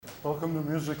Welcome to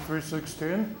Music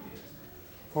 316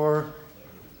 for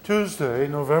Tuesday,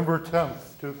 November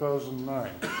 10th, 2009.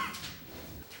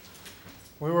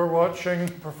 We were watching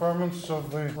performance of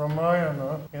the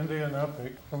Ramayana, Indian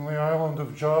epic, from the island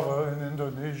of Java in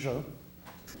Indonesia.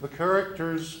 The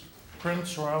characters,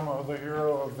 Prince Rama, the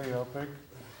hero of the epic,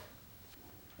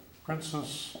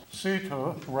 Princess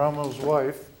Sita, Rama's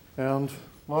wife, and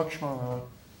Lakshmana,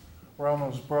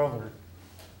 Rama's brother.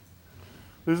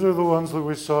 These are the ones that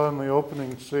we saw in the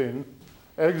opening scene,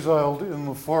 exiled in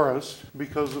the forest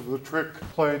because of the trick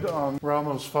played on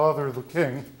Rama's father, the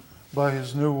king, by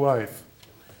his new wife.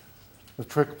 The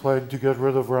trick played to get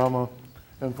rid of Rama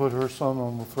and put her son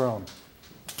on the throne.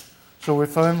 So we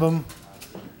find them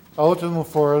out in the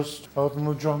forest, out in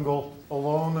the jungle,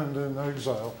 alone and in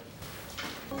exile.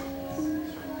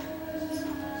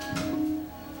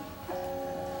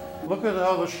 Look at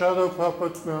how the shadow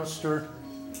puppet master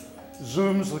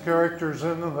zooms the characters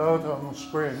in and out on the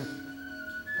screen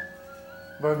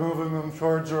by moving them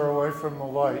towards or away from the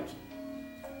light.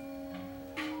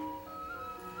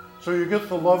 So you get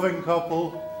the loving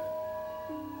couple,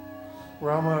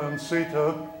 Rama and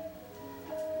Sita.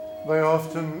 They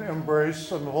often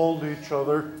embrace and hold each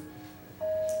other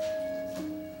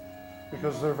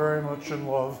because they're very much in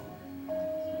love.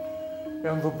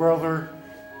 And the brother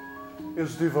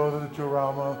is devoted to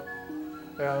Rama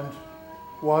and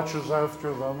watches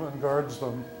after them and guards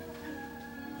them.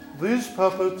 These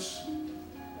puppets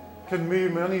can be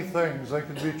many things. They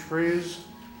can be trees,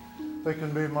 they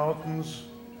can be mountains,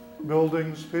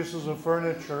 buildings, pieces of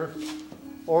furniture,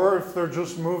 or if they're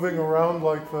just moving around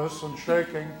like this and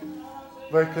shaking,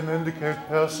 they can indicate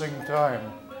passing time.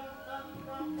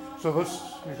 So this,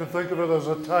 you can think of it as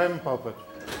a time puppet.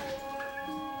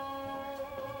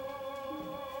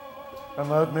 And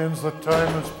that means that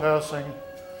time is passing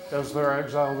as they're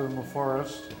exiled in the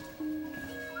forest.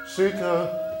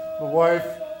 Sita, the wife,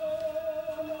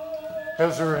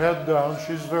 has her head down.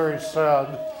 She's very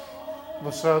sad,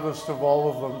 the saddest of all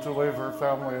of them, to leave her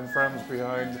family and friends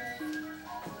behind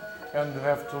and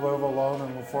have to live alone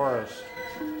in the forest.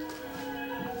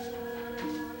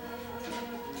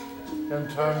 And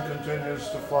time continues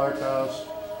to fly past.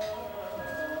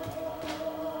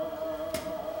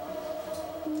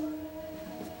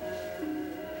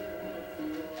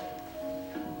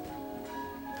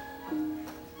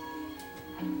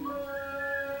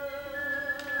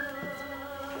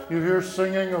 You hear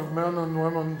singing of men and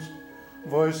women's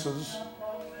voices.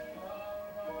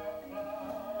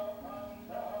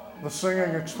 The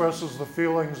singing expresses the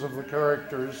feelings of the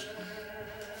characters.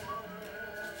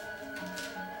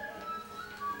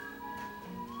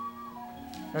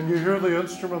 And you hear the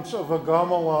instruments of a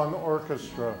gamelan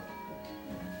orchestra.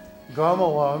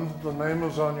 Gamelan, the name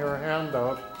is on your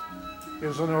handout,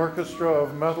 is an orchestra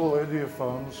of metal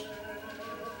idiophones.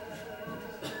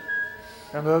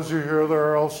 And as you hear, there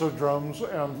are also drums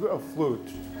and a flute.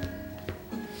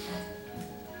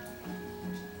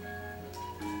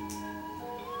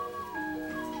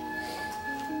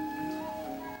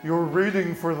 Your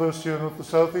reading for this unit, the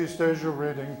Southeast Asia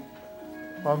reading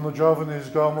on the Javanese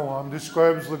gamelan,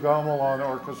 describes the gamelan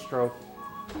orchestra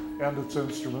and its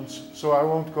instruments, so I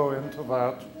won't go into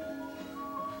that.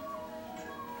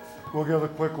 We'll get a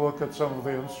quick look at some of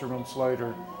the instruments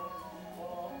later.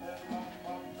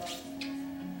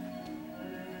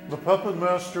 The puppet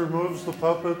master moves the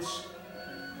puppets,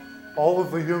 all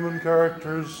of the human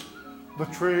characters, the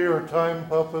tree or time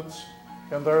puppets,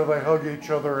 and there they hug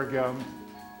each other again,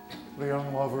 the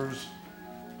young lovers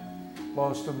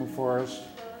lost in the forest.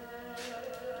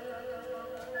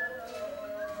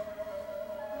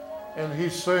 And he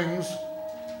sings,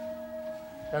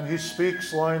 and he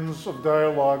speaks lines of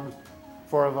dialogue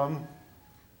for them.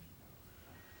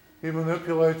 He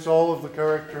manipulates all of the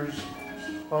characters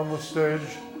on the stage.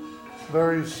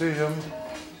 There you see him,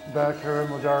 back here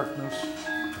in the darkness.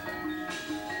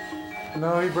 And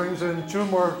now he brings in two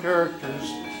more characters.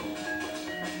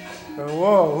 And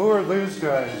whoa, who are these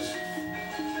guys?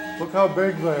 Look how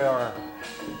big they are.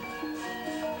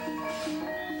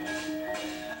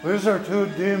 These are two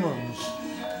demons.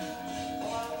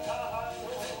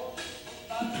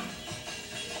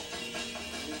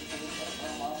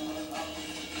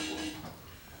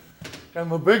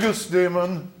 And the biggest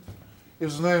demon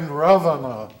is named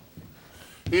Ravana.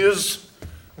 He is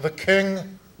the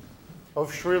king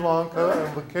of Sri Lanka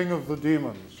and the king of the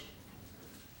demons.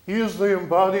 He is the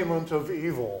embodiment of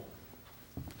evil.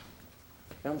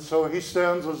 And so he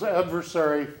stands as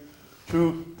adversary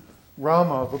to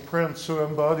Rama, the prince who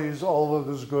embodies all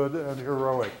that is good and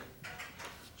heroic.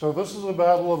 So this is a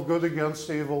battle of good against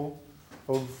evil,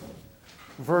 of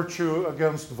virtue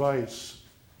against vice.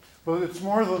 But it's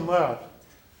more than that.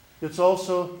 It's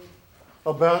also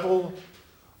a battle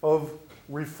of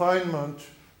refinement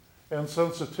and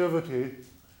sensitivity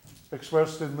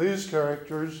expressed in these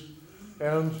characters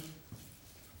and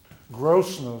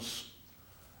grossness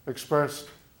expressed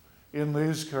in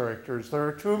these characters. There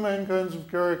are two main kinds of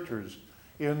characters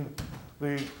in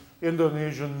the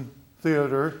Indonesian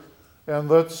theater, and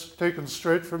that's taken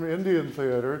straight from Indian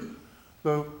theater.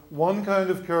 The one kind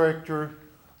of character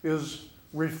is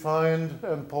refined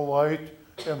and polite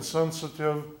and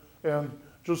sensitive and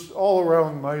just all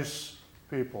around nice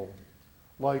people,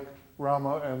 like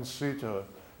Rama and Sita.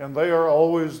 And they are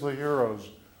always the heroes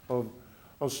of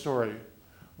a story.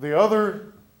 The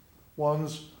other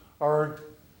ones are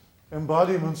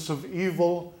embodiments of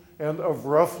evil and of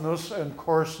roughness and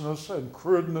coarseness and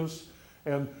crudeness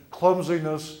and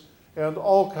clumsiness and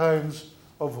all kinds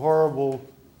of horrible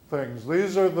things.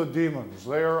 These are the demons.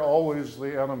 They are always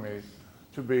the enemy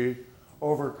to be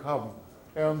overcome.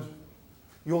 And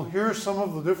you'll hear some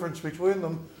of the difference between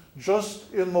them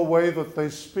just in the way that they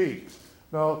speak.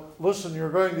 Now, listen, you're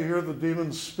going to hear the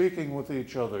demons speaking with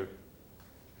each other.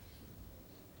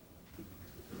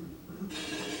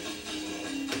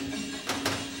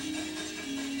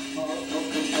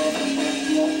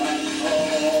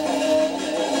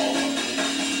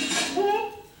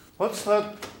 What's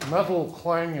that metal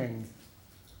clanging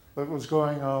that was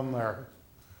going on there?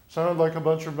 Sounded like a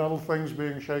bunch of metal things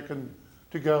being shaken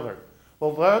together.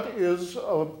 Well, that is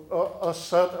a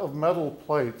set of metal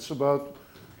plates, about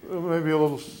maybe a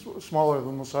little smaller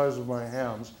than the size of my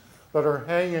hands, that are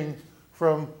hanging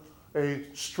from a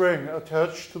string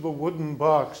attached to the wooden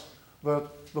box that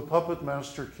the puppet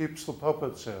master keeps the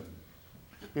puppets in.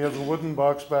 He has a wooden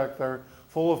box back there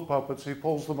full of puppets. He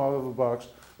pulls them out of the box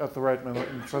at the right minute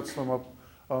and sets them up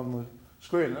on the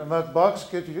screen. And that box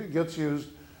gets used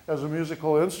as a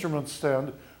musical instrument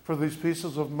stand for these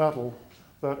pieces of metal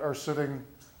that are sitting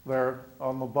there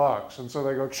on the box. And so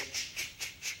they go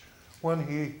when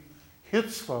he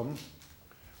hits them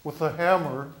with the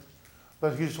hammer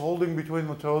that he's holding between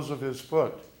the toes of his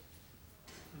foot.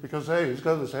 Because, hey, he's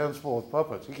got his hands full of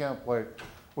puppets. He can't play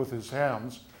with his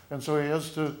hands. And so he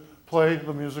has to play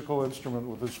the musical instrument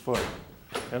with his foot.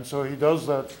 And so he does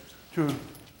that to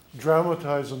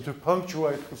dramatize and to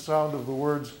punctuate the sound of the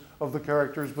words of the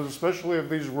characters, but especially of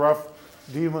these rough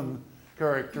demon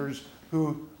characters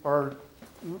who are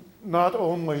not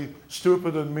only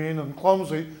stupid and mean and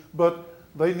clumsy, but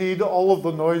they need all of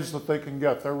the noise that they can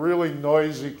get. They're really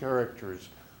noisy characters.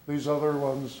 These other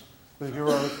ones, the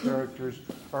heroic characters,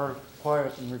 are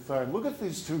quiet and refined. Look at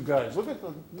these two guys. Look at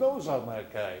the nose on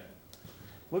that guy.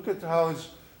 Look at how his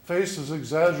face is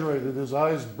exaggerated. His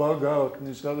eyes bug out, and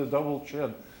he's got a double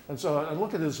chin. And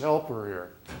look at his helper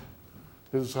here,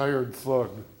 his hired thug,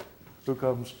 who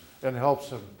comes and helps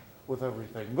him with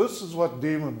everything. This is what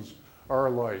demons are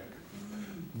like.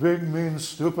 Big, mean,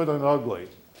 stupid, and ugly.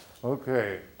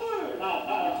 Okay.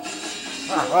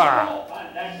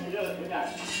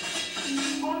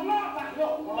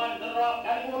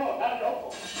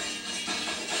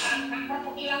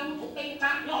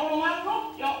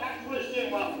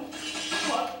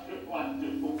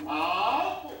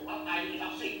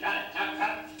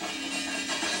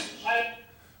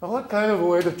 Now, what kind of a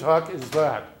way to talk is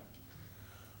that?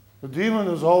 The demon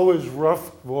is always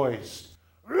rough-voiced.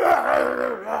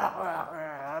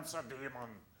 That's a demon.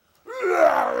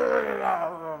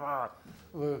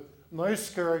 The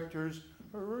nice characters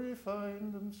are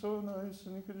refined and so nice,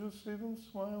 and you can just see them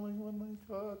smiling when they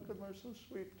talk, and they're so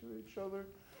sweet to each other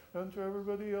and to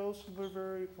everybody else, and they're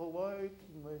very polite,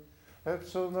 and they act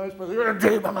so nice, but you're a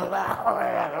demon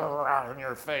in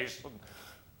your face. And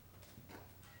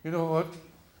you know what?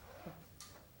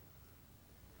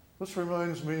 This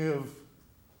reminds me of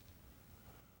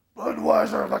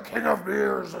Budweiser, the king of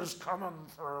beers, is coming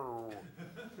through.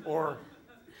 Or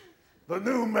the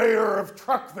new mayor of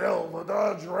Truckville, the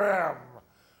Dodge Ram.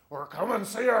 Or come and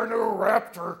see our new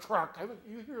Raptor truck.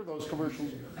 You hear those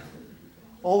commercials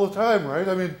all the time, right?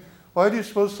 I mean, why do you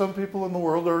suppose some people in the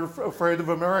world are afraid of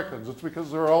Americans? It's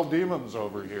because they're all demons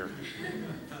over here.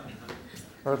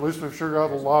 Or at least we've sure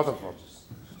got a lot of them.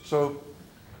 So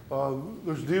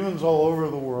there's demons all over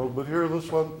the world, but here this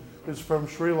one is from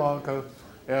Sri Lanka,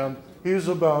 and he's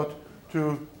about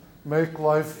to make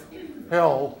life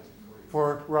hell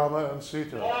for Rama and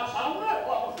Sita.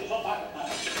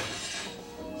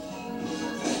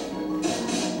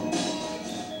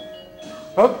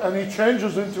 Oh, and he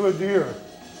changes into a deer,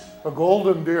 a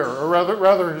golden deer, or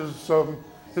rather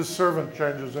his servant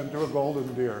changes into a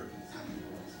golden deer.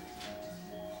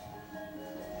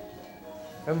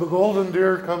 And the golden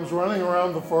deer comes running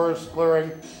around the forest clearing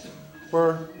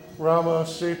where Rama,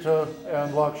 Sita,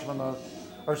 and Lakshmana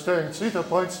are staying. Sita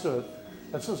points to it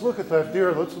and says, look at that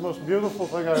deer. That's the most beautiful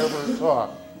thing I ever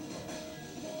saw.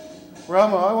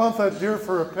 Rama, I want that deer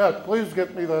for a pet. Please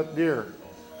get me that deer.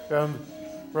 And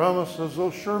Rama says, oh,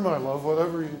 sure, my love,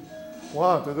 whatever you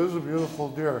want. It is a beautiful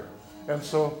deer. And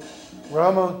so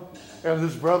Rama and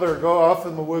his brother go off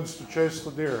in the woods to chase the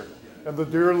deer. And the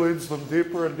deer leads them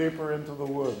deeper and deeper into the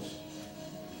woods.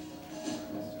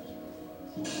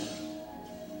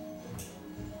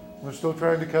 They're still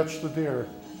trying to catch the deer.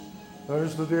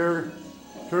 There's the deer,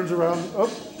 turns around, oh,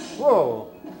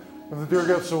 whoa, and the deer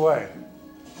gets away.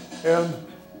 And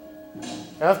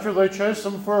after they chase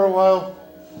him for a while,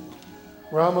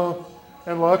 Rama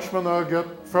and Lakshmana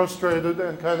get frustrated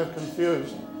and kind of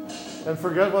confused and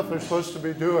forget what they're supposed to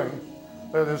be doing,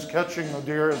 that is catching the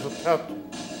deer as a pet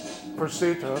for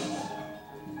Sita,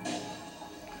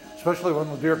 especially when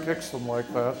the deer kicks them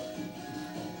like that.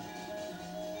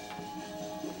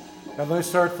 And they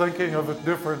start thinking of it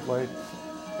differently,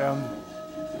 and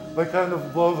they kind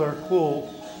of blow their cool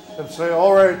and say,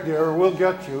 all right, dear, we'll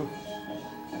get you.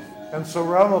 And so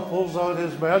Rama pulls out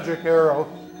his magic arrow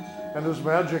and his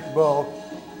magic bow,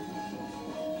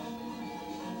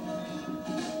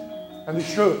 and he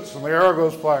shoots, and the arrow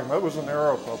goes flying. That was an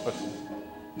arrow puppet.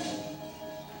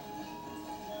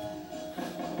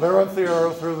 They run the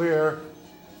arrow through the air.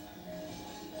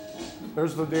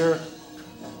 There's the deer.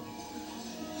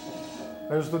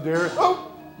 There's the deer. Oh!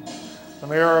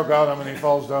 And the arrow got him, and he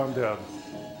falls down dead.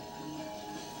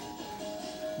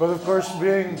 But of course,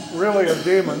 being really a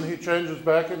demon, he changes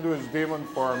back into his demon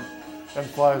form and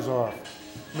flies off.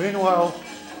 Meanwhile,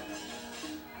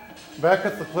 back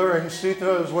at the clearing,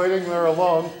 Sita is waiting there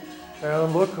alone,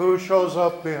 and look who shows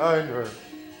up behind her.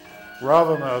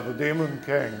 Ravana, the demon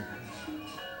king.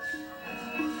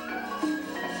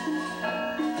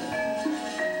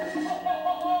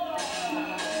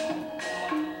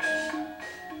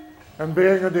 And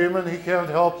being a demon, he can't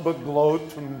help but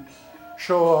gloat and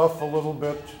show off a little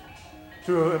bit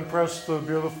to impress the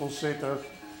beautiful Sita.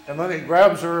 And then he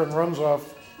grabs her and runs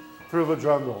off through the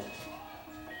jungle.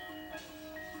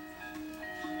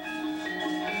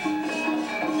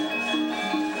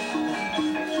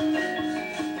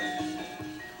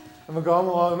 And the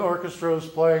gamelan orchestra is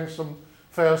playing some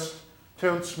fast,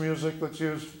 tense music that's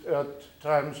used at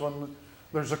times when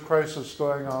there's a crisis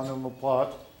going on in the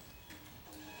plot.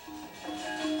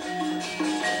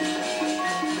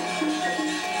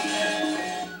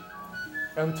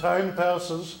 And time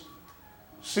passes.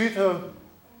 Sita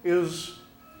is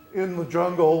in the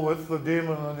jungle with the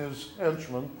demon and his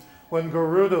henchmen when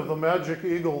Garuda, the magic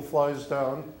eagle, flies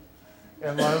down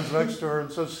and lands next to her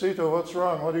and says, Sita, what's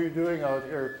wrong? What are you doing out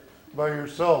here by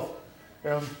yourself?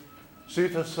 And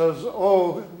Sita says,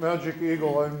 oh, magic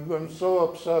eagle, I'm so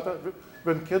upset. I've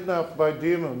been kidnapped by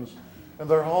demons and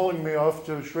they're hauling me off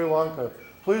to Sri Lanka.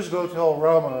 Please go tell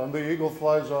Rama. And the eagle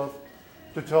flies off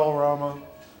to tell Rama.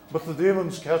 But the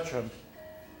demons catch him.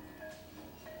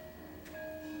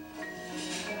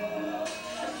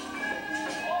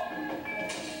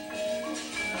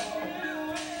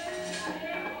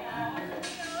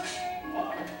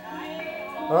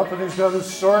 Up, and he's got his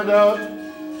sword out.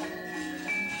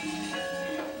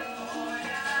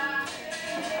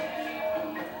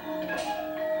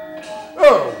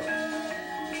 Oh!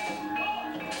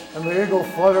 And the eagle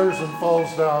flutters and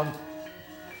falls down,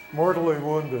 mortally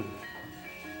wounded.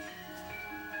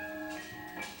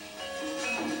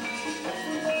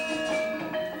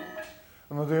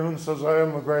 And the demon says, I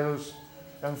am the greatest,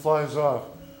 and flies off.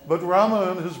 But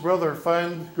Rama and his brother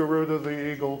find Garuda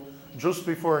the eagle just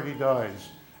before he dies.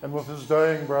 And with his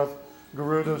dying breath,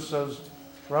 Garuda says,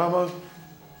 Rama,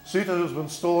 Sita has been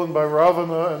stolen by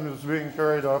Ravana and is being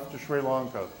carried off to Sri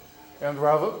Lanka. And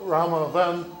Rama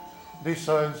then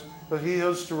decides that he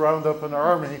has to round up an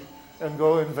army and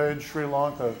go invade Sri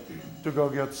Lanka to go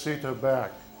get Sita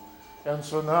back. And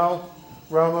so now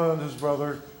Rama and his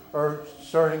brother are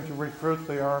starting to recruit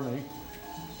the army.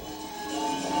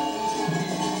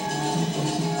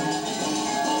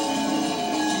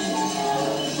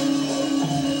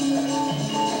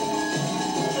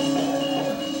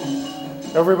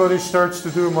 Everybody starts to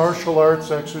do martial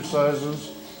arts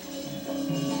exercises.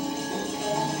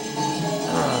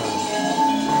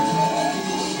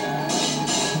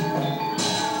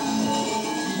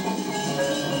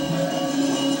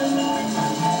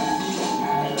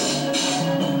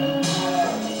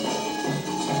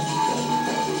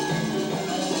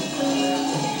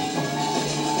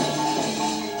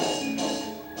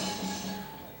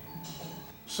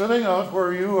 Sitting out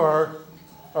where you are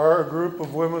a group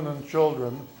of women and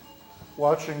children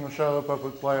watching the shadow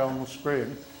puppet play on the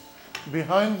screen.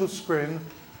 behind the screen,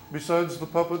 besides the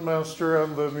puppet master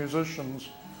and the musicians,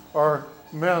 are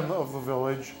men of the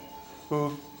village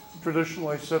who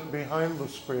traditionally sit behind the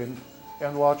screen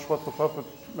and watch what the puppet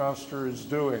master is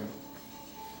doing.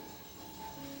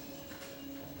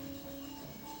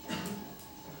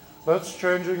 That's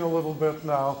changing a little bit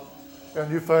now,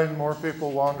 and you find more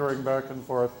people wandering back and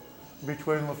forth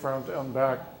between the front and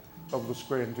back of the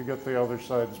screen to get the other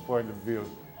side's point of view.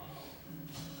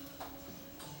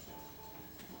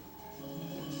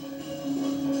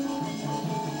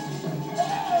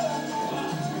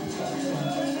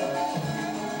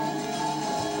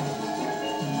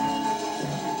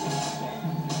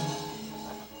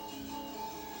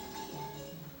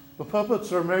 The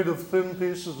puppets are made of thin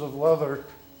pieces of leather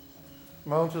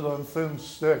mounted on thin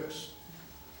sticks.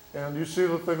 And you see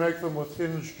that they make them with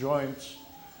hinged joints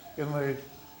in the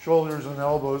shoulders and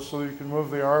elbows so you can move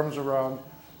the arms around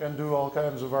and do all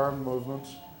kinds of arm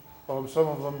movements. Some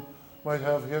of them might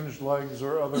have hinged legs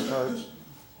or other parts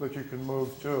that you can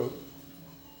move too.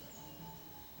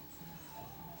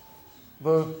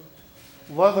 The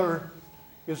leather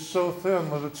is so thin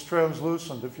that it's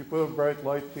translucent. If you put a bright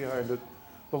light behind it,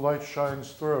 the light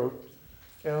shines through.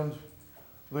 And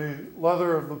the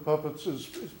leather of the puppets is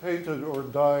painted or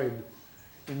dyed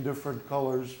in different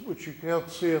colors, which you can't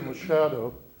see in the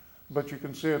shadow, but you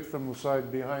can see it from the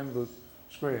side behind the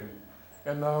screen.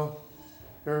 And now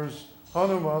here's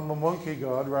Hanuman, the monkey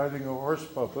god, riding a horse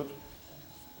puppet.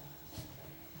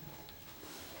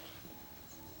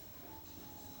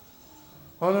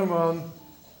 Hanuman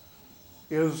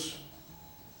is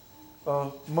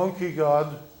a monkey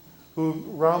god who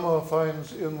Rama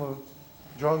finds in the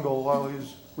jungle while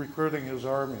he's recruiting his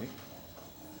army.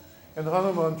 And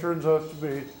Hanuman turns out to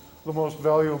be the most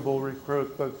valuable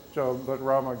recruit that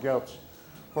Rama gets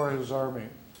for his army,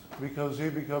 because he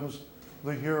becomes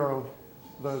the hero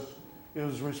that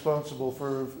is responsible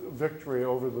for victory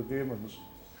over the demons.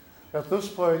 At this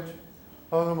point,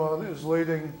 Hanuman is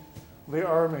leading the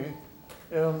army,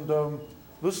 and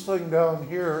this thing down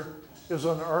here is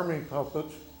an army puppet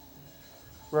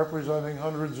representing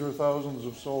hundreds or thousands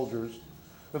of soldiers.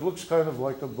 It looks kind of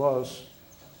like a bus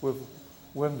with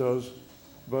windows,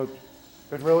 but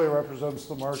it really represents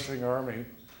the marching army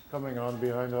coming on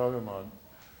behind Hanuman.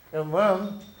 And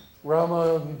then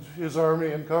Rama and his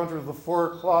army encounter the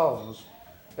 4 clowns.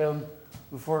 And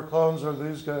the 4 clowns are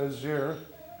these guys here.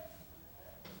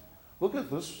 Look at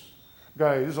this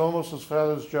guy. He's almost as fat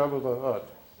as Jabba the Hutt.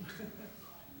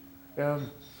 And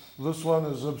this one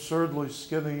is absurdly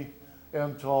skinny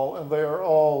and tall, and they are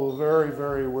all very,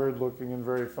 very weird looking and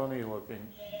very funny looking.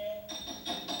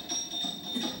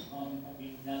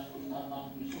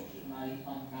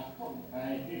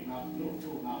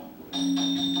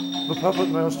 The puppet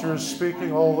master is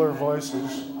speaking all their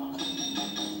voices.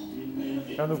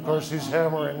 And of course he's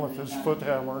hammering with his foot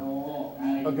hammer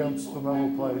against the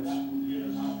metal plates.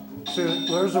 See,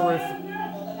 there's a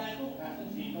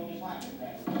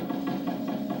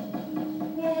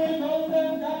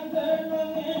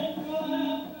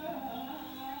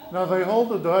Now they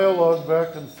hold a dialogue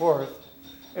back and forth,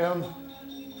 and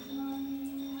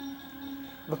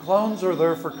the clowns are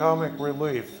there for comic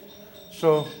relief.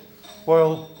 So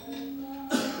while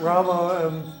Rama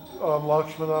and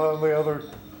Lakshmana and the other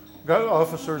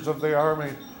officers of the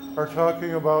army are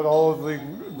talking about all of the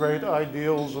great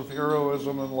ideals of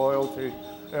heroism and loyalty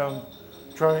and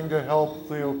trying to help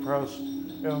the oppressed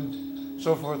and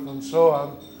so forth and so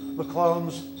on, the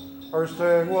clowns are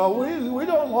saying, well, we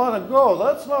don't want to go.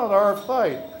 That's not our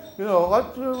fight. You know,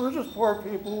 we're just poor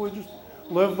people. We just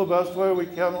live the best way we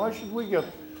can. Why should we get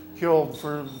killed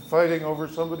for fighting over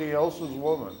somebody else's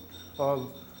woman?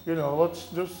 You know, let's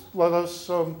just let us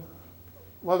live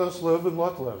and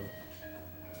let live.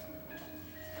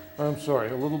 I'm sorry,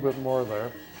 a little bit more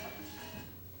there.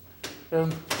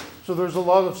 And so there's a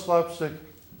lot of slapstick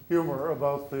humor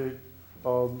about the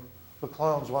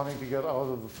clowns wanting to get out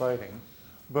of the fighting.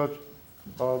 But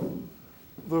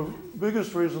the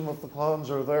biggest reason that the clowns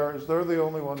are there is they're the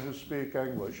only ones who speak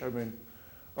English. I mean,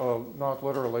 not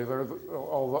literally,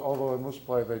 although in this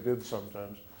play they did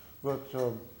sometimes. But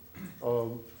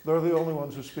they're the only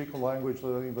ones who speak a language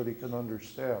that anybody can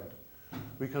understand.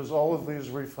 Because all of these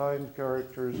refined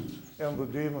characters and the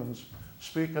demons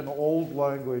speak an old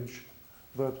language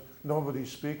that nobody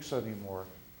speaks anymore.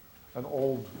 An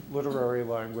old literary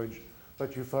language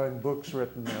that you find books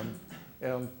written in,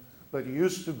 and that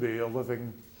used to be a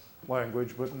living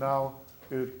language, but now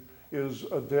it is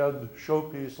a dead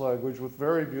showpiece language with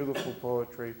very beautiful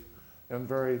poetry and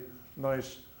very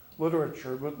nice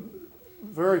literature, but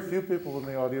very few people in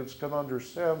the audience can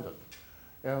understand it.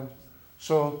 And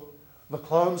so the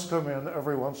clowns come in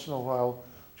every once in a while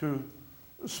to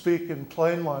speak in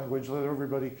plain language that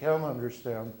everybody can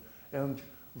understand, and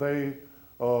they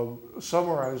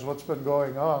summarize what's been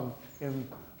going on in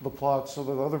the plot so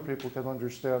that other people can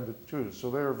understand it too. So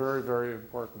they are very, very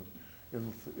important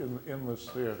in this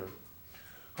theater.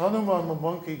 Hanuman, the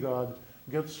monkey god,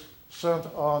 gets sent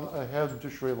on ahead to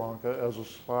Sri Lanka as a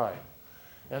spy.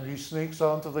 And he sneaks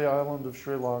onto the island of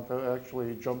Sri Lanka.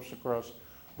 Actually, he jumps across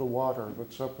the water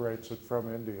that separates it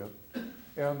from India.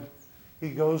 And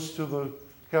he goes to the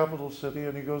capital city,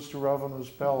 and he goes to Ravana's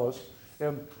palace.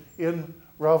 And in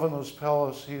Ravana's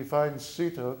palace, he finds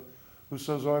Sita, who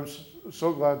says, "Oh, I'm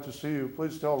so glad to see you.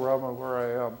 Please tell Rama where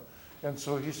I am." And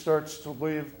so he starts to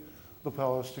leave the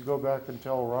palace to go back and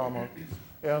tell Rama.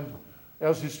 And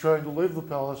as he's trying to leave the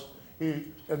palace,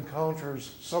 he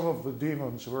encounters some of the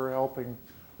demons who are helping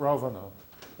Ravana.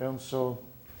 And so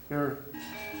here,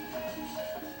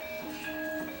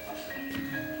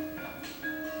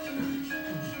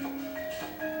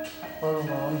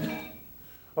 Hanuman.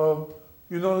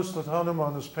 You notice that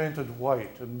Hanuman is painted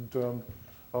white, and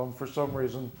for some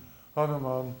reason,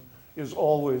 Hanuman is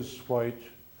always white.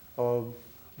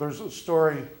 There's a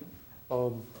story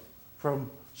from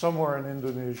somewhere in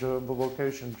Indonesia, and the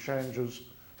location changes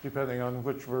depending on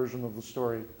which version of the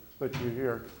story that you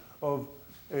hear, of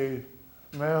a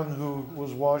man who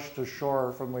was washed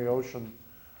ashore from the ocean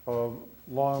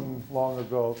long, long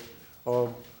ago,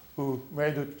 who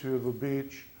made it to the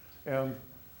beach, and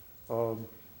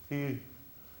he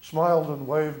smiled and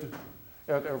waved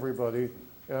at everybody,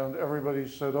 and everybody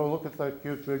said, "Oh, look at that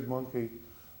cute big monkey.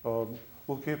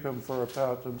 We'll keep him for a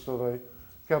pet." And so they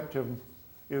kept him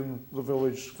in the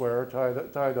village square,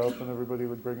 tied up, and everybody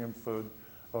would bring him food,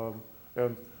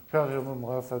 and pet him and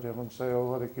laugh at him and say,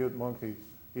 "Oh, what a cute monkey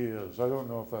he is." I don't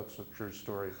know if that's a true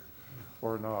story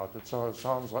or not. It sounds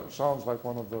like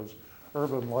one of those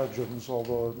urban legends,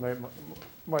 although it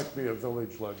might be a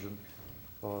village legend.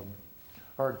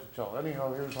 Hard to tell.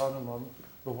 Anyhow, here's Hanuman,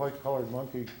 the white-colored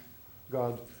monkey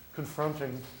god,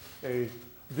 confronting a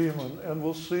demon, and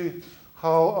we'll see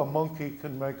how a monkey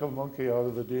can make a monkey out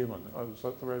of a demon. Is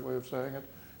that the right way of saying it?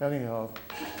 Anyhow.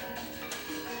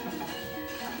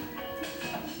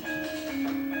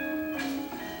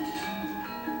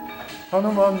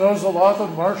 Hanuman knows a lot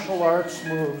of martial arts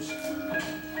moves.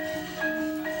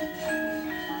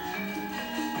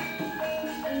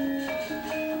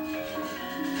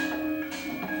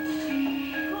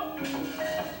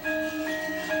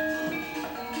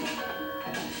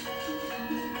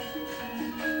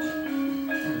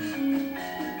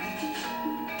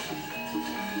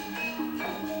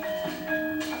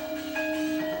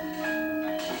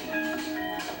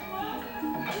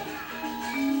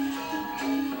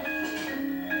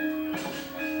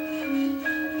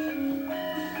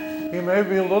 He may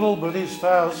be little, but he's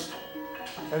fast,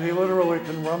 and he literally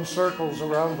can run circles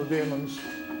around the demons.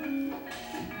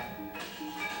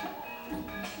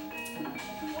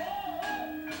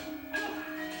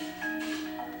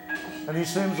 And he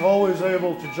seems always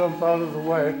able to jump out of the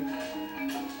way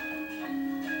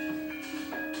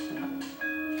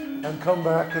and come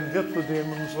back and hit the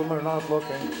demons when they're not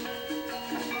looking.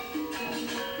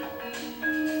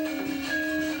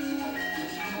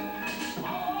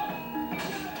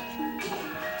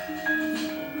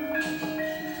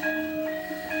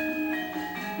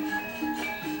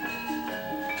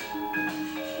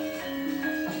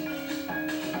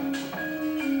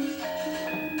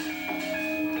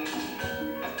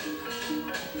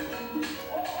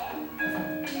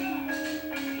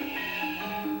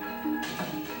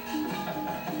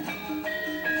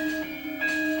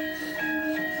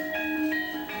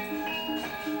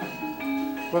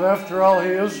 But after all, he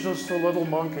is just a little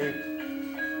monkey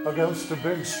against a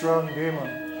big, strong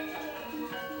demon.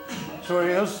 So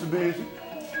he has to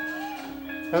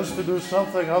do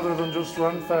something other than just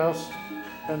run fast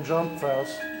and jump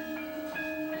fast.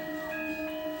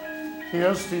 He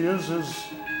has to use his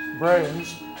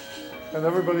brains, and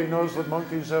everybody knows that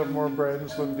monkeys have more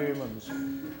brains than demons.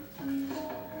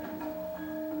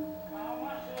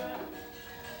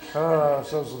 "Ah,"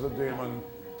 says the demon.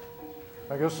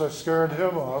 "I guess I scared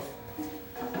him off."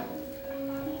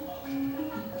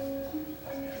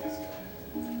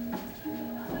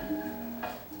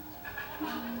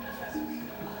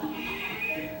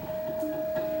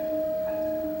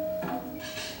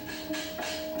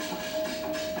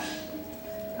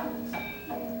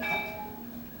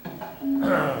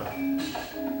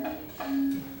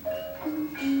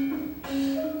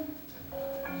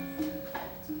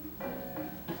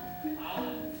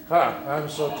 "Ha, I'm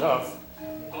so tough.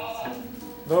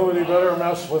 Nobody better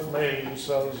mess with me," he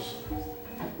says.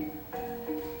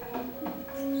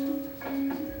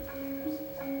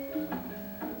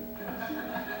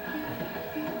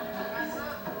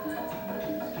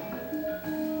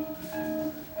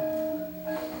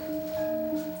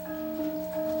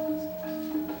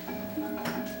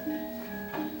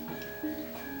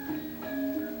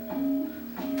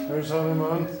 There's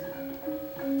Hanuman.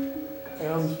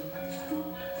 And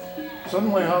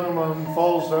suddenly Hanuman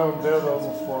falls down dead on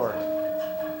the floor.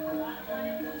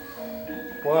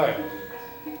 Why?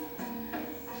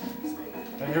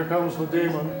 And here comes the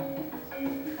demon.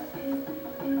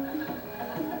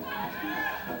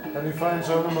 And he finds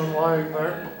Hanuman lying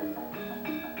there.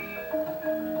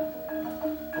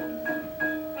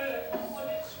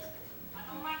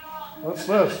 What's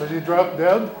this? Did he drop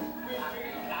dead?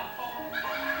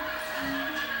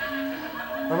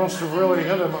 I must have really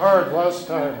hit him hard last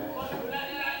time.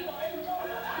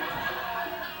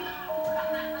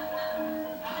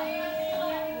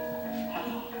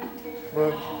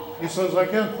 But he says, I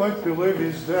can't quite believe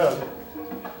he's dead.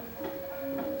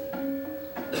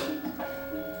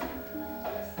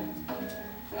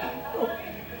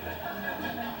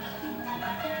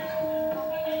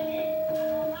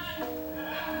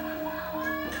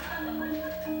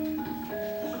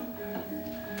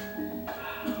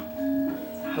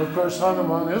 Of course,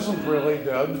 Hanuman isn't really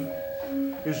dead.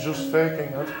 He's just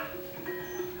faking it.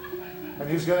 And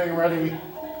he's getting ready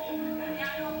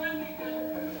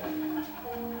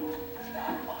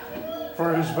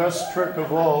for his best trick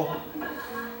of all.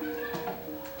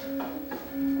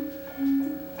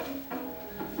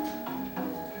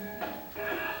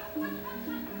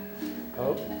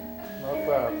 Oh, not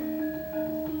that.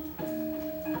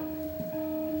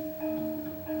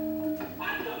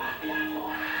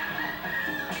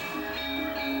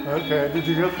 Okay, did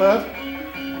you get that?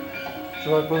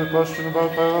 Shall I put a question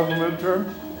about that on the midterm?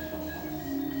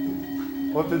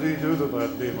 What did he do to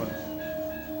that demon?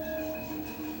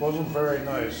 Wasn't very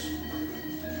nice.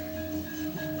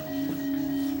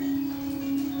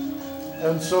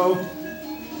 And so,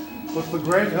 with the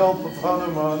great help of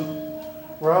Hanuman,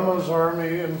 Rama's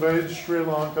army invades Sri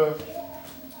Lanka.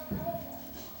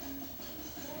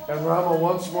 And Rama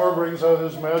once more brings out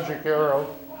his magic arrow,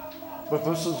 but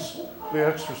this is the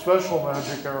extra special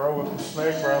magic arrow with the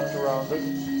snake wrapped around it.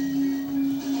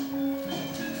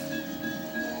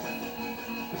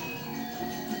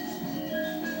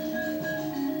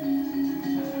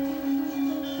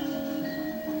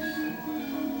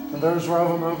 And there's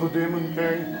Ravana, the demon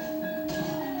king.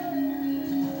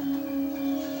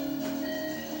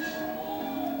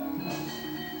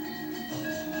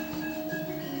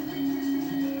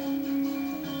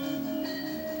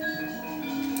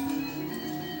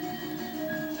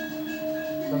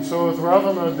 And so with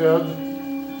Ravana dead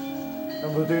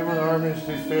and the demon armies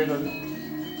defeated,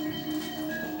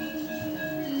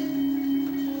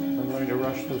 I'm going to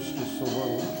rush this just a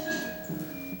little.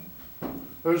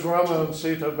 There's Rama and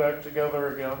Sita back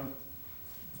together again,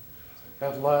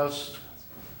 at last,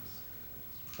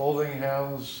 holding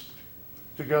hands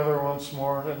together once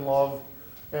more in love.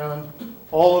 And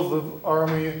all of the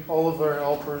army, all of their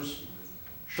helpers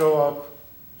show up.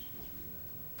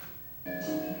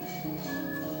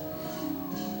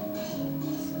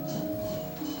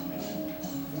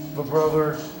 The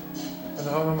brother and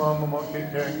Hanuman the Monkey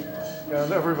King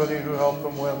and everybody who helped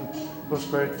them win this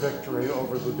great victory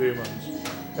over the demons.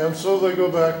 And so they go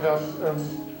back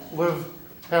and live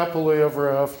happily ever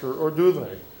after, or do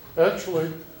they?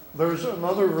 Actually, there's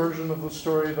another version of the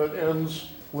story that ends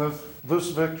with this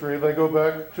victory. They go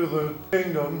back to the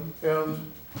kingdom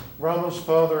and Rama's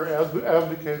father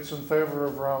abdicates in favor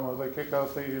of Rama. They kick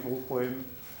out the evil queen.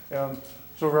 And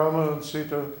so Rama and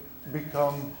Sita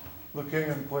become the king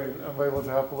and queen, and they live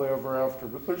happily ever after.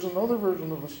 But there's another version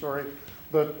of the story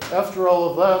that after all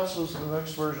of that, says the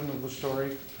next version of the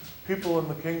story, people in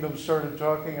the kingdom started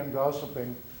talking and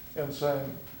gossiping and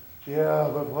saying, yeah,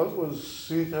 but what was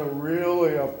Sita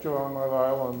really up to on that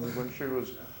island when she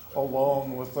was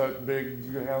alone with that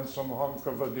big, handsome hunk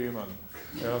of a demon?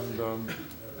 And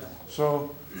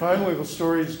so finally the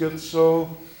stories get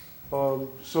so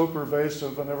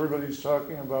pervasive and everybody's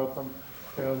talking about them.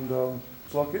 And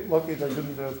it's lucky they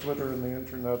didn't have Twitter and the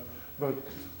internet, but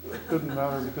it didn't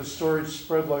matter because stories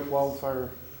spread like wildfire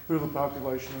through the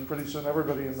population, and pretty soon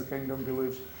everybody in the kingdom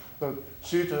believes that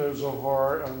Sita is a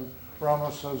whore, and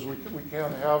Rama says, we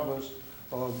can't have this.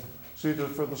 Sita,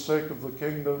 for the sake of the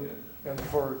kingdom and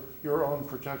for your own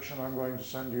protection, I'm going to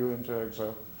send you into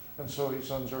exile. And so he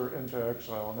sends her into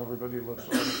exile, and everybody lives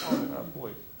on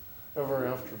happily ever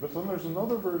after. But then there's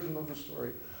another version of the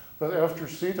story, that after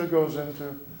Sita goes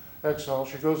into exile,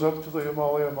 she goes up to the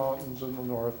Himalaya mountains in the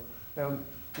north and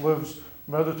lives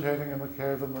meditating in a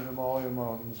cave in the Himalaya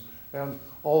mountains. And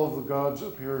all of the gods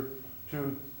appear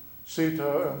to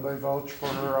Sita, and they vouch for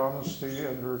her honesty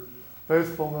and her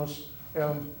faithfulness.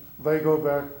 And they go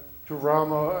back to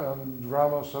Rama, and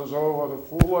Rama says, oh, what a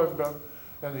fool I've been.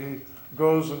 And he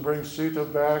goes and brings Sita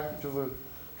back to the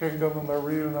kingdom, and they're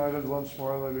reunited once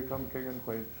more. They become king and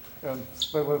queen, and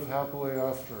they live happily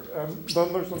after. And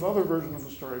then there's another version of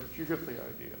the story, but you get the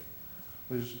idea.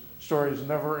 These stories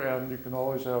never end. You can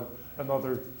always have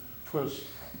another twist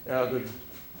added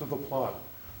to the plot.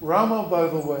 Rama, by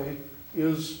the way,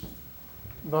 is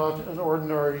not an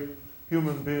ordinary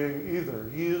human being either.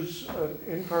 He is an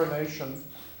incarnation,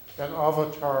 an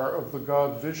avatar of the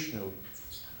god Vishnu,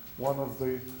 one of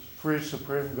the three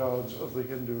supreme gods of the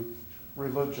Hindu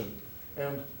religion.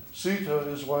 And Sita,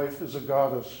 his wife, is a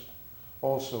goddess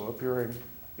also appearing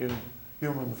in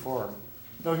human form.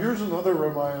 Now here's another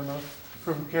Ramayana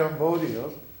from Cambodia.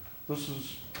 This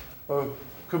is a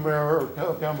Khmer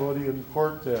or Cambodian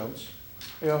court dance.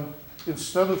 And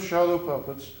instead of shadow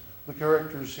puppets, the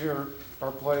characters here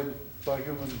are played by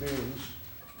human beings.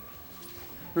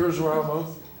 Here's Rama.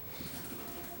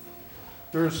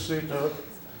 Here's Sita.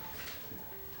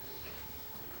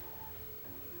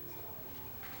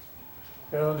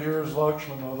 And here's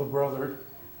Lakshmana, the brother.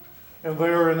 And they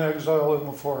are in exile in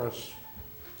the forest.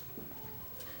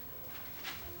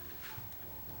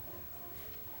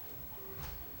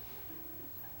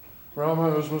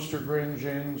 Rama is Mr. Green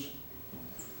Jeans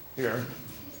here,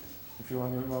 if you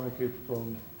want to keep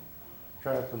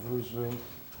track of who's who.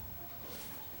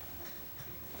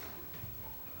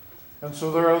 And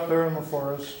so they're out there in the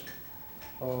forest,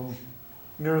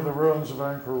 near the ruins of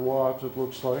Angkor Wat, it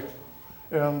looks like.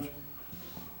 And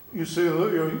you see,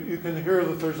 you can hear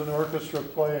that there's an orchestra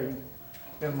playing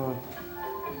in the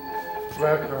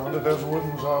background. It has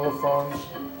wooden xylophones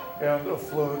and a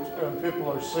flute, and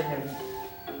people are singing.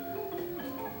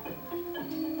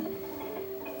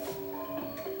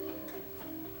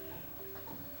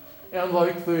 And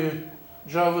like the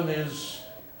Javanese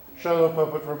shadow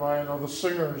puppet Ramayana, the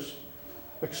singers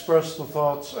express the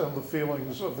thoughts and the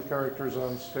feelings of the characters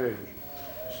on stage.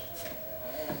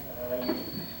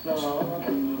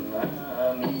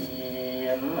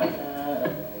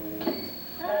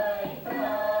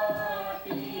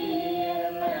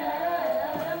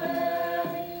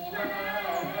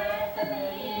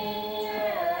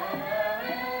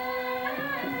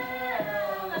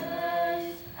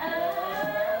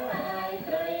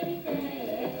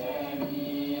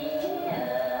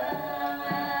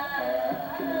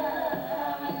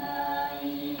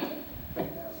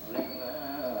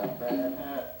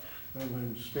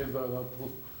 Speed that up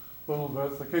a little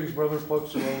bit. The king's brother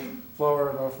plucks a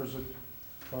flower and offers it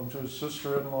to his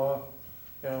sister-in-law.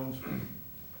 And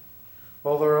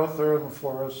while they're out there in the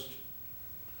forest,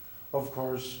 of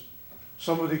course,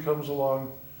 somebody comes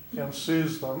along and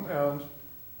sees them, and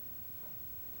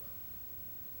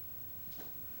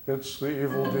it's the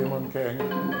evil demon king.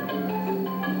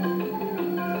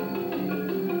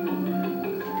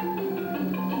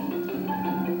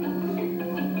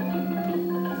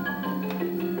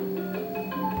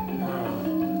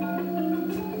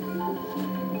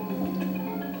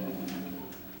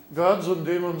 Gods and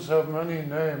demons have many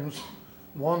names.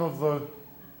 One of the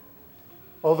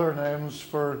other names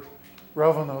for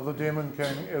Ravana, the demon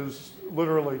king, is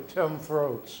literally 10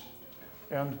 throats.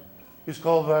 And he's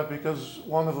called that because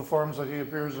one of the forms that he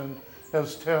appears in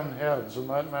has 10 heads, and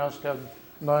that mask had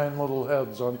 9 little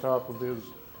heads on top of his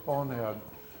own head.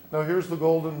 Now here's the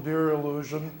golden deer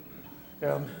illusion,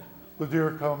 and the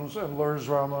deer comes and lures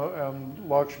Rama and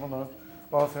Lakshmana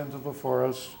off into the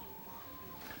forest.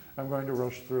 I'm going to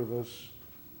rush through this.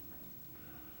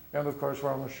 And of course,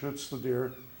 Rama shoots the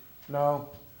deer. Now,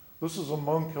 this is a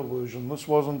monk illusion. This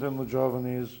wasn't in the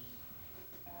Javanese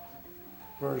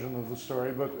version of the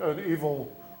story, but an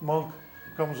evil monk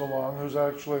comes along who's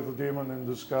actually the demon in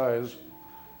disguise.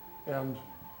 And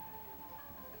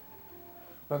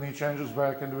then he changes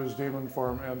back into his demon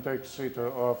form and takes Sita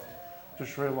off to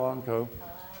Sri Lanka.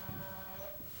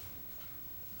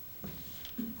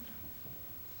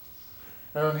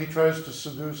 And he tries to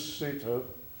seduce Sita.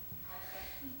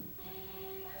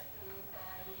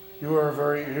 You are a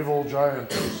very evil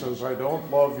giant, he says, I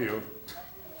don't love you.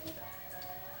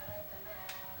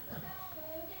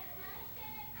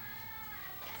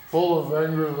 Full of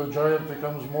anger, the giant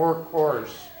becomes more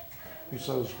coarse. He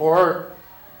says, whore.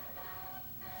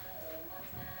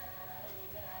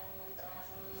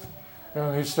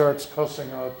 And he starts cussing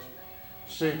out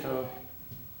Sita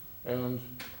and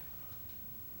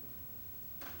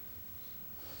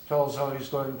tells how he's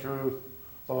going to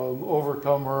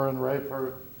overcome her and rape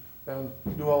her and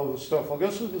do all this stuff. Well,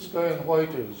 guess who this guy in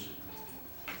white is?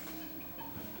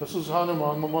 This is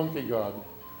Hanuman, the monkey god.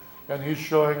 And he's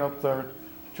showing up there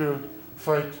to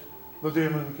fight the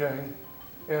demon king.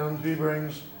 And he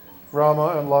brings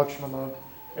Rama and Lakshmana.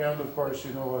 And of course,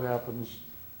 you know what happens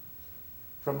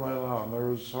from then on.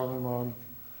 There's Hanuman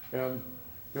And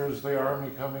here's the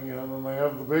army coming in, and they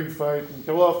have the big fight and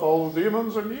kill off all the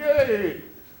demons, and yay!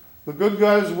 The good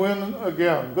guys win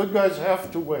again. Good guys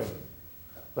have to win.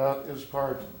 That is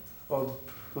part of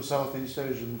the Southeast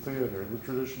Asian theater, the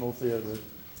traditional theater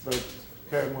that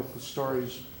came with the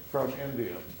stories from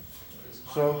India. Is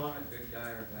Hanuman a good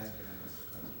guy or a bad guy?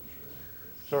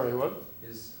 Sorry, what?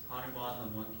 Is Hanuman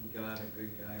the monkey god a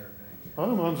good guy or a bad guy?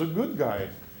 Hanuman's a good guy.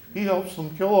 He helps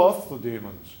them kill off the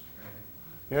demons.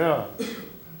 Right. Yeah,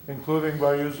 including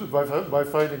by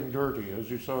fighting dirty, as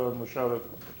you saw in the shadow.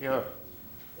 Yeah.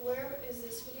 Where is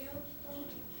this video from?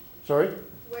 Sorry?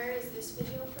 Where is this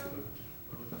video from?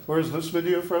 Where's this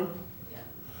video from? Yeah.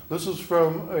 This is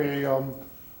from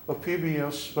a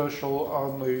PBS special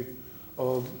on the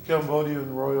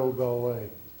Cambodian Royal Ballet.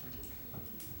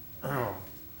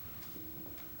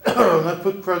 And I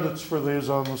put credits for these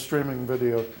on the streaming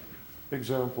video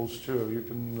examples too. You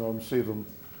can see them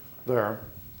there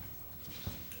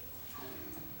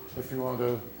if you want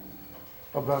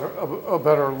a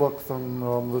better look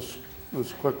than this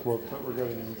quick look that we're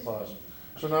getting in class.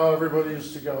 So now everybody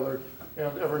is together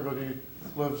and everybody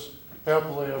lives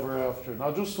happily ever after.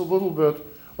 Now just a little bit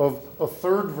of a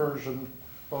third version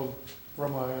of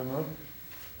Ramayana.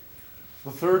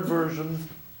 The third version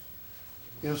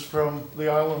is from the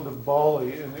island of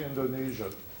Bali in Indonesia.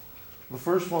 The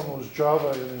first one was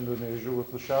Java in Indonesia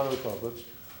with the shadow puppets.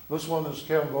 This one is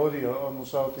Cambodia on the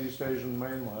Southeast Asian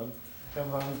mainland.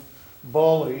 And then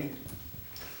Bali,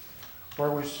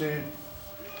 where we see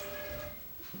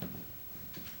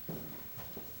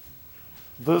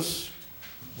this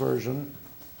version.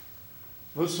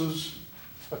 This is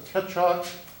a Kecak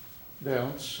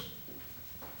dance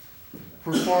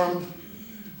performed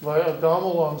by a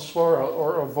gamelan swara,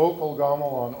 or a vocal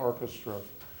gamelan orchestra,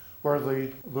 where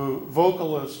the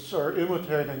vocalists are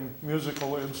imitating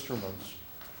musical instruments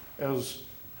as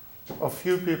a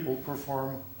few people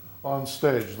perform on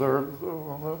stage. There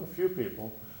are not a few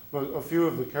people, but a few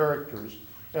of the characters.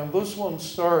 And this one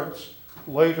starts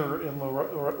later in the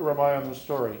Ramayana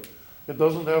story. It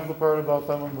doesn't have the part about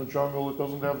them in the jungle. It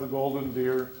doesn't have the golden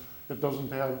deer. It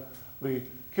doesn't have the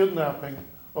kidnapping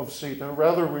of Sita.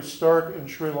 Rather, we start in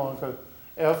Sri Lanka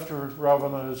after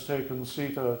Ravana has taken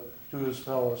Sita to his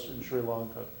palace in Sri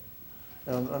Lanka.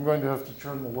 And I'm going to have to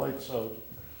turn the lights out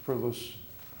for this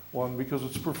one because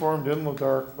it's performed in the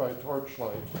dark by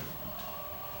torchlight.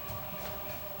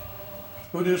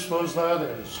 Who do you suppose that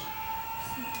is?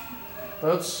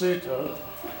 That's Sita.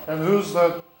 And who's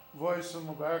that voice in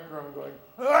the background going,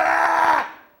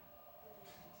 "Ah!"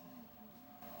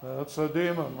 That's a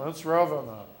demon. That's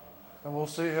Ravana. And we'll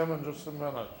see him in just a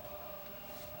minute.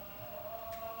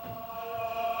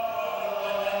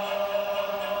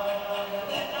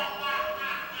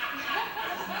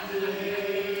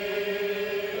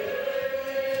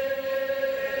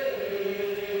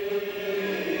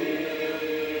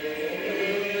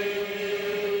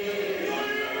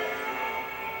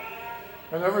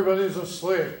 And everybody's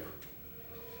asleep.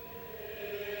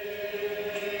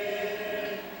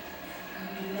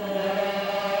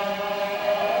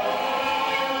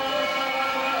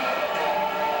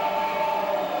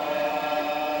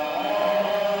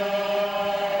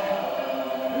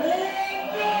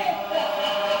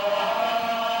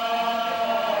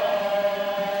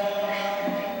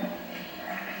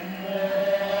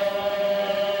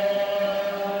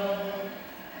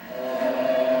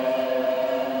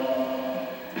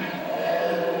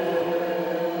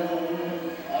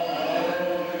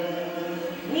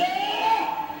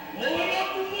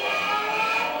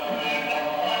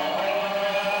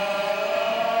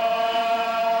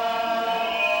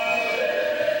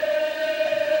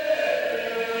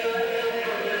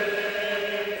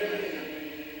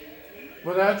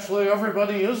 But actually,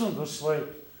 everybody isn't asleep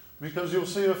because you'll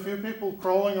see a few people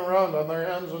crawling around on their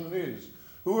hands and knees.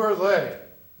 Who are they?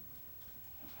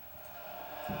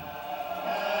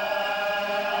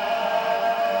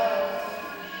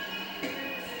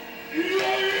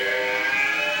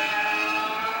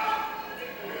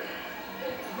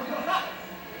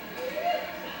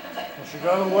 Well, she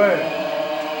got away.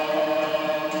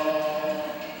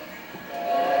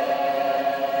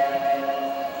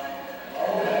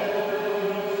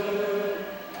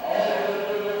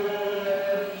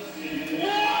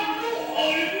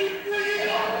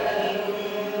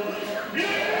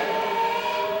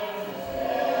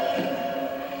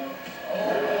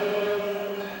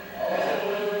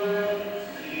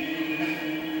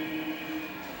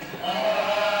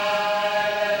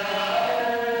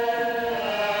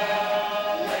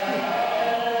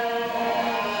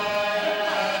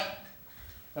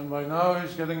 And by now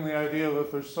he's getting the idea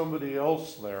that there's somebody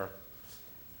else there.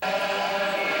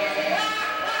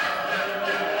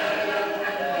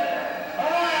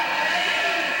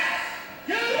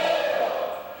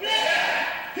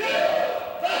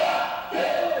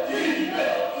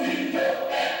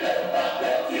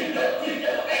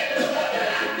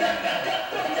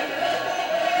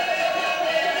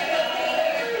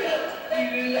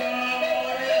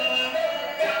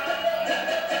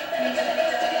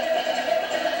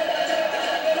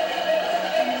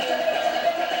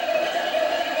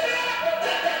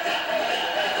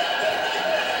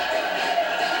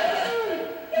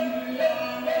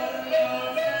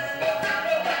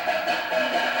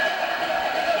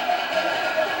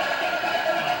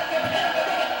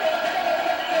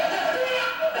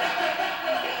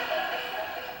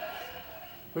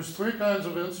 There's three kinds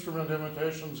of instrument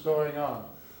imitations going on.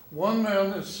 One man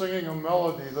is singing a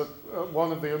melody that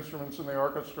one of the instruments in the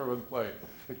orchestra would play.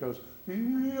 It goes.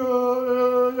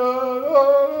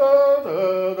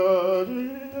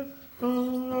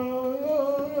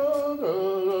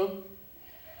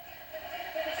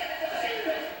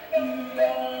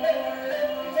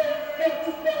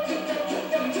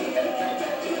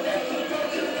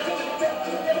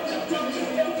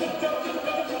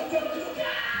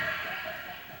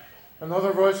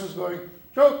 Another voice is going,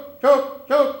 choke, choke,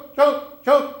 choke, choke,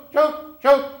 choke, choke,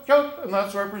 choke, choke, and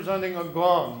that's representing a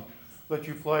gong that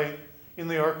you play in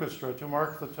the orchestra to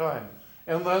mark the time.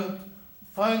 And then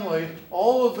finally,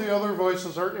 all of the other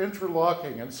voices are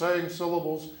interlocking and saying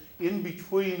syllables in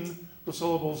between the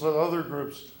syllables that other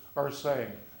groups are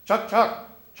saying. Chuck, chuck,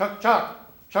 chuck, chuck,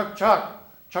 chuck,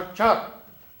 chuck, chuck,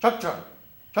 chuck, chuck,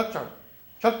 chuck,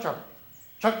 chuck, chuck, chuck,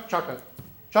 chuck, chuck,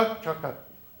 chuck, chuck, chuck,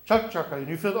 chuck, chuck, and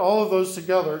you fit all of those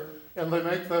together, and they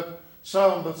make that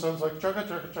sound that sounds like chugga,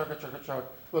 chugga, chugga, chugga, chugga,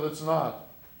 but it's not.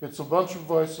 It's a bunch of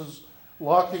voices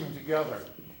locking together.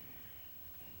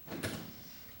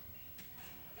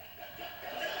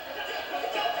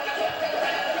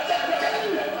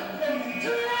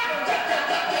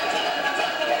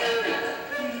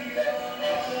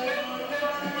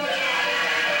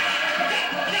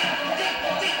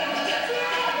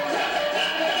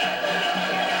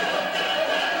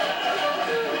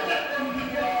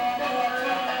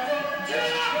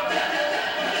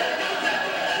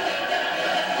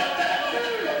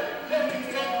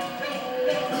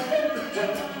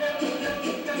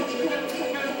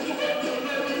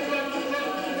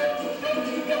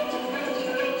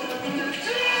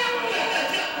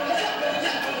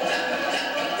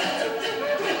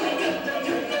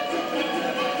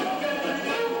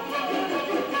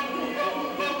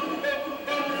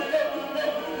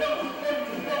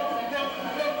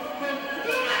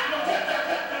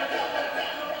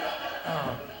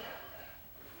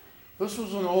 This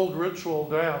was an old ritual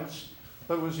dance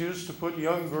that was used to put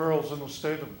young girls in a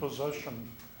state of possession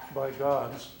by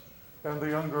gods. And the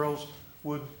young girls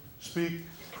would speak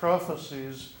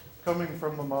prophecies coming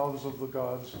from the mouths of the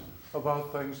gods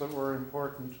about things that were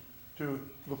important to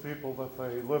the people that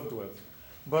they lived with.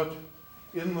 But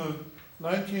in the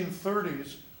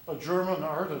 1930s, a German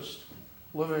artist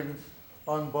living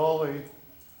on Bali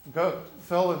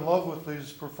fell in love with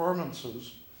these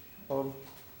performances of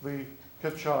the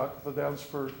Kecak, the dance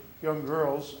for young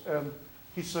girls, and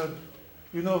he said,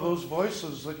 you know, those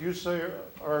voices that you say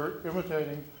are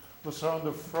imitating the sound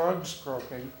of frogs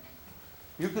croaking,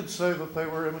 you could say that they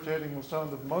were imitating the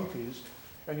sound of monkeys,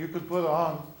 and you could put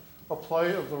on a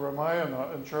play of the Ramayana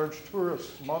and charge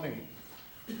tourists money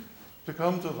to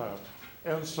come to that.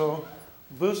 And so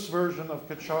this version of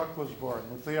Kecak was born,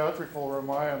 the theatrical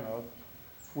Ramayana,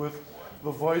 with the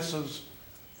voices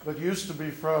that used to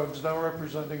be frogs, now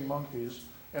representing monkeys,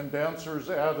 and dancers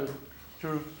added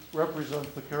to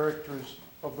represent the characters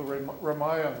of the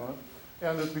Ramayana,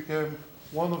 and it became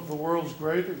one of the world's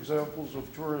great examples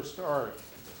of tourist art.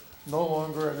 No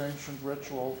longer an ancient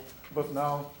ritual, but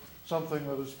now something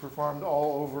that is performed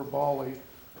all over Bali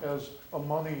as a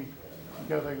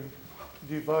money-getting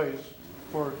device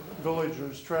for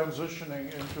villagers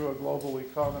transitioning into a global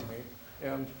economy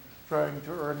and trying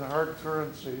to earn hard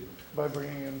currency by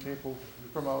bringing in people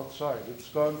from outside. It's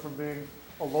gone from being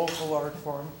a local art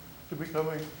form to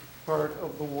becoming part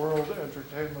of the world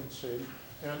entertainment scene,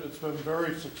 and it's been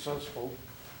very successful.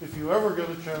 If you ever get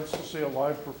a chance to see a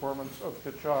live performance of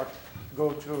Kecak,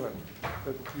 go to it.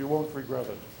 You won't regret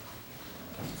it.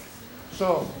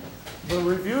 So, the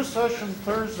review session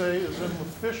Thursday is in the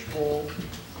fishbowl.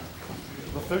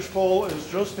 The fishbowl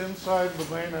is just inside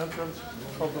the main entrance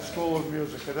of the School of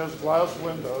Music. It has glass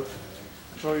windows,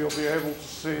 so you'll be able to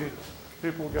see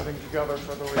people getting together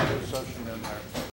for the review session in there.